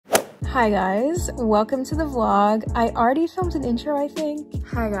Hi guys, welcome to the vlog. I already filmed an intro, I think.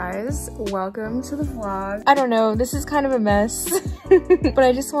 Hi guys, welcome to the vlog. I don't know, this is kind of a mess, but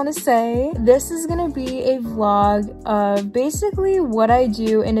I just want to say this is gonna be a vlog of basically what I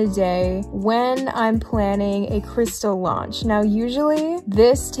do in a day when I'm planning a crystal launch. Now usually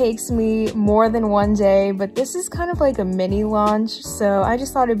this takes me more than one day, but this is kind of like a mini launch, so I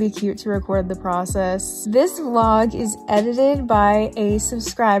just thought it'd be cute to record the process. This vlog is edited by a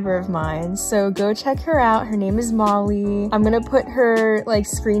subscriber of mine, so go check her out. Her name is Molly. I'm gonna put her like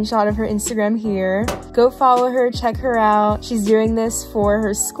screenshot of her Instagram here. Go follow her, check her out. She's doing this for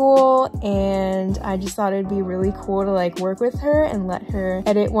her school, and I just thought it'd be really cool to like work with her and let her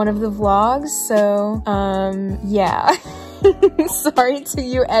edit one of the vlogs. So yeah. Sorry to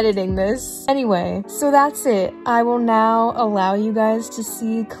you editing this. Anyway, so that's it. I will now allow you guys to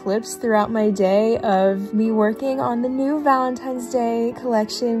see clips throughout my day of me working on the new Valentine's Day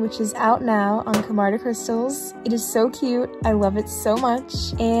collection, which is out now on Camarda crystals. It is so cute. I love it so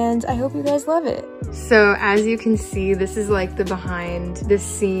much, and I hope you guys love it. So as you can see, this is like the behind the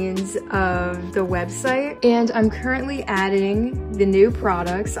scenes of the website, and I'm currently adding the new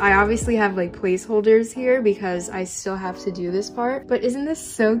products. I obviously have like placeholders here because I still have to do this part, but isn't this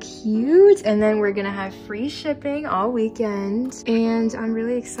so cute? And then we're gonna have free shipping all weekend, and I'm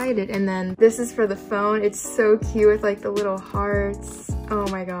really excited. And then this is for the phone. It's so cute with like the little hearts. Oh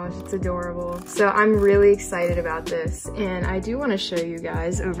my gosh, it's adorable. So I'm really excited about this, and I do want to show you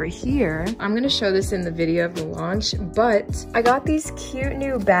guys over here. I'm gonna show this in the video of the launch, but I got these cute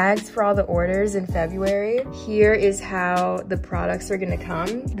new bags for all the orders in February. Here is how the products are gonna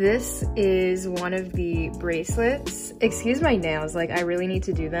come. This is one of the bracelets. Excuse my nails, like I really need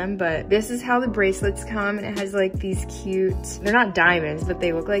to do them, but this is how the bracelets come, and it has like these cute, they're not diamonds, but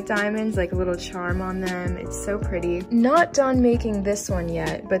they look like diamonds, like a little charm on them. It's so pretty. Not done making this one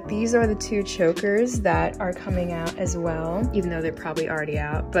yet, but these are the two chokers that are coming out as well, even though they're probably already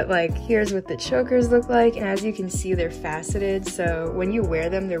out. But like, here's what the chokers look like, and as you can see, they're faceted, so when you wear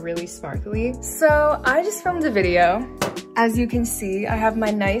them, they're really sparkly. So I just filmed a video. As you can see, I have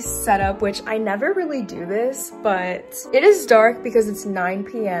my nice setup, which I never really do this, but it is dark because it's 9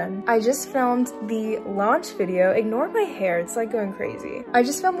 p.m. I just filmed the launch video. Ignore my hair, it's like going crazy. I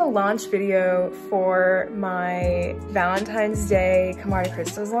just filmed the launch video for my Valentine's Day Camarda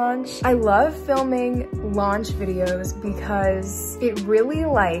crystals launch. I love filming launch videos because it really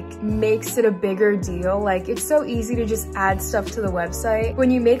like makes it a bigger deal. Like, it's so easy to just add stuff to the website.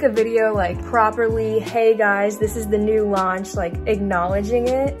 When you make a video like properly, hey guys, this is the new launch, like acknowledging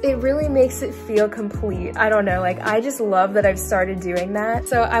it, it really makes it feel complete. I don't know, like I just love that I've started doing that.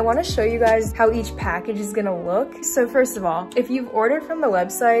 So I want to show you guys how each package is gonna look. So first of all, if you've ordered from the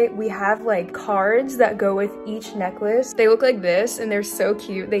website, we have like cards that go with each necklace. They look like this, and they're so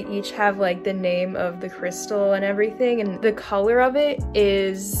cute. They each have like the name of the crystal and everything, and the color of it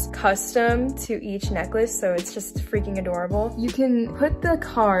is custom to each necklace, so it's just freaking adorable. You can put the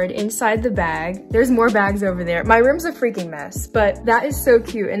card inside the bag. There's more bags over there. My room's a freaking mess, but that is so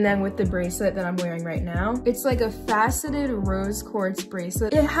cute. And then with the bracelet that I'm wearing right now, it's like a faceted rose quartz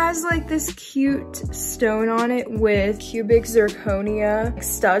bracelet. It has like this cute stone on it with cubic zirconia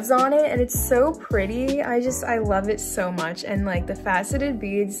studs on it, and it's so pretty. I love it so much, and like the faceted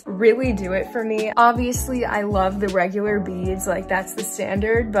beads really do it for me. Obviously I love the regular beads, like that's the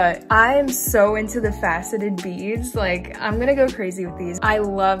standard, but I am so into the faceted beads. Like, I'm gonna go crazy with these. I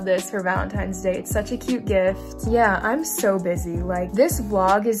love this for Valentine's Day. It's such a cute gift. Yeah, I'm so busy. Like, this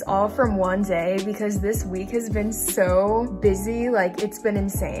vlog is all from one day because this week has been so busy. Like, it's been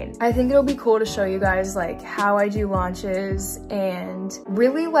insane. I think it'll be cool to show you guys like how I do launches and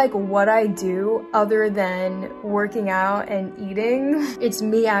really like what I do other than working out and eating. It's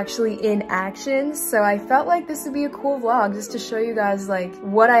me actually in action. So I felt like this would be a cool vlog just to show you guys like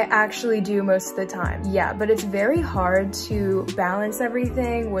what I actually do most of the time. Yeah, but it's very hard to balance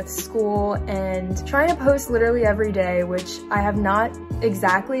everything with school and trying to post literally every day, which I have not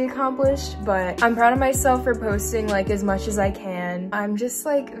exactly accomplished, but I'm proud of myself for posting like as much as I can. I'm just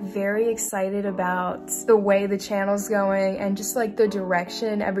like very excited about the way the channel's going and just like the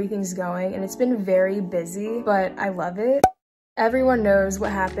direction everything's going, and it's been very busy, but I love it. Everyone knows what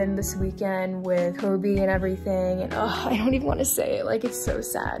happened this weekend with Kobe and everything, and I don't even want to say it, like it's so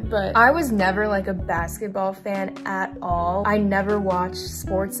sad. But I was never like a basketball fan at all. I never watched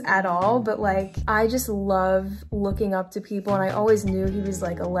sports at all, but like I just love looking up to people, and I always knew he was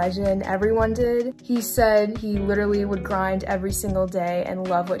like a legend. Everyone did. He said he literally would grind every single day and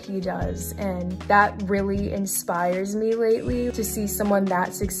love what he does, and that really inspires me lately to see someone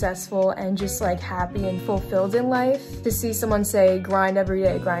that successful and just like happy and fulfilled in life, to see someone everyone say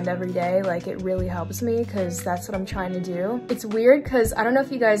grind every day. Like, it really helps me because that's what I'm trying to do. It's weird because I don't know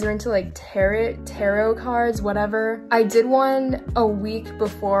if you guys are into like tarot cards, whatever. I did one a week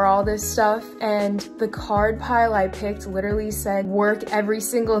before all this stuff, and the card pile I picked literally said work every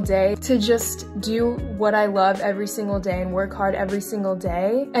single day to just do what I love every single day and work hard every single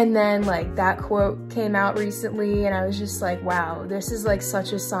day. And then like that quote came out recently and I was just like, wow, this is like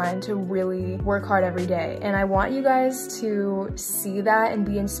such a sign to really work hard every day. And I want you guys to see that and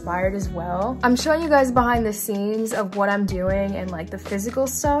be inspired as well. I'm showing you guys behind the scenes of what I'm doing and like the physical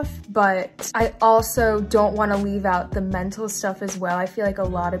stuff, but I also don't want to leave out the mental stuff as well. I feel like a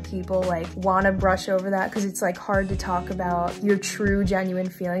lot of people like want to brush over that because it's like hard to talk about your true genuine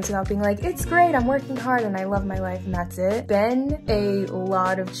feelings without being like, it's great, I'm working hard and I love my life and that's it. Been a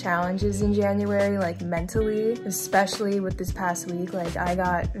lot of challenges in January, like mentally, especially with this past week. Like I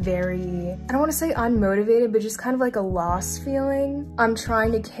got very, I don't want to say unmotivated, but just kind of like a lost feeling. I'm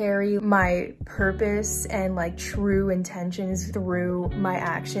trying to carry my purpose and like true intentions through my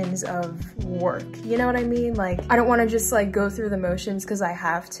actions of work. You know what I mean? Like I don't want to just like go through the motions because I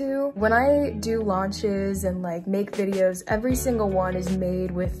have to. When I do launches and like make videos, every single one is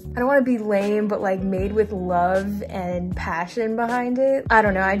made with, I don't want to be lame, but like made with love and passion behind it. I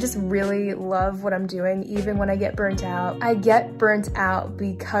don't know, I just really love what I'm doing. Even when I get burnt out, I get burnt out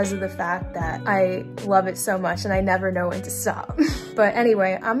because of the fact that I love it so much and I never know when to stop. But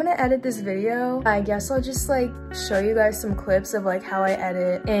anyway, I'm gonna edit this video. I guess I'll just like show you guys some clips of like how I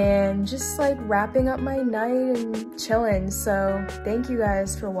edit and just like wrapping up my night and chilling. So thank you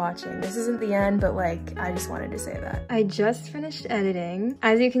guys for watching. This isn't the end, but like I just wanted to say that. I just finished editing.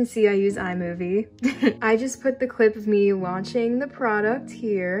 As you can see, I use iMovie. I just put the clip of me launching the product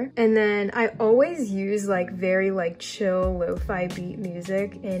here, and then I always use like very like chill lo-fi beat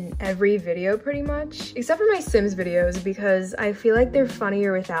music in every video pretty much, except for my Sims videos because I feel like they're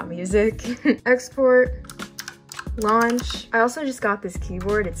funnier without music. Export, launch. I also just got this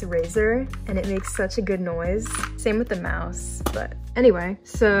keyboard, it's a Razer, and it makes such a good noise. Same with the mouse, but anyway,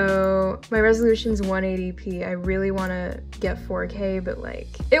 so my resolution's 180p. I really want to get 4K, but like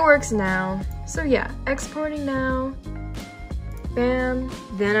it works now. So yeah, exporting now. Bam.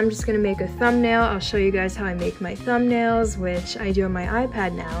 Then I'm just gonna make a thumbnail. I'll show you guys how I make my thumbnails, which I do on my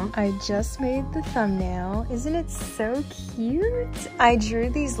iPad now. I just made the thumbnail. Isn't it so cute? I drew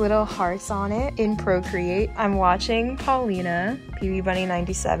these little hearts on it in Procreate. I'm watching Paulina, PB Bunny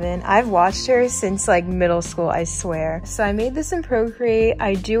 97. I've watched her since like middle school, I swear. So I made this in Procreate.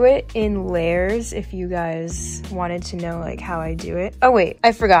 I do it in layers if you guys wanted to know like how I do it. Oh wait,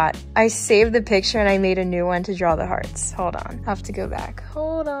 I forgot. I saved the picture and I made a new one to draw the hearts. Hold on. I'll have to go back.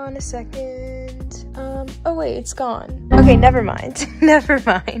 Hold on a second. Oh wait, it's gone. Okay, never mind. Never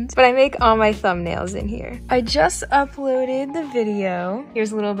mind. But I make all my thumbnails in here. I just uploaded the video.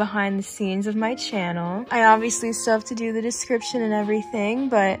 Here's a little behind the scenes of my channel. I obviously still have to do the description and everything,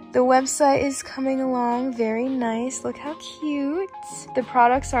 but the website is coming along very nice. Look how cute. The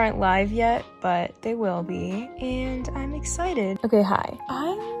products aren't live yet, but they will be, and I'm excited. Okay, hi.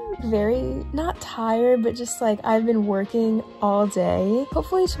 I'm very, not tired, but just like I've been working all day.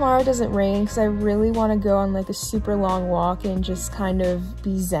 Hopefully tomorrow doesn't rain because I really want to go on like a super long walk and just kind of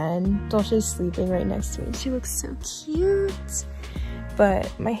be zen. Dolce's sleeping right next to me. She looks so cute.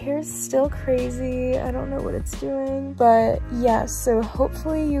 But my hair is still crazy. I don't know what it's doing. But yeah, so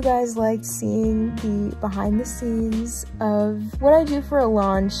hopefully you guys liked seeing the behind the scenes of what I do for a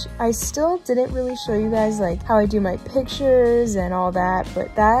launch. I still didn't really show you guys like how I do my pictures and all that,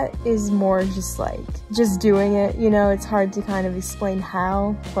 but that is more just like, just doing it, you know. It's hard to kind of explain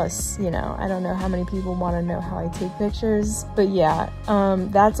how. Plus, you know, I don't know how many people want to know how I take pictures. But yeah,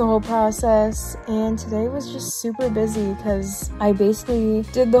 that's a whole process. And today was just super busy because I basically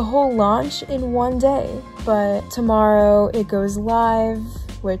did the whole launch in one day. But tomorrow it goes live,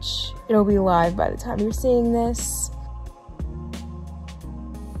 which it'll be live by the time you're seeing this.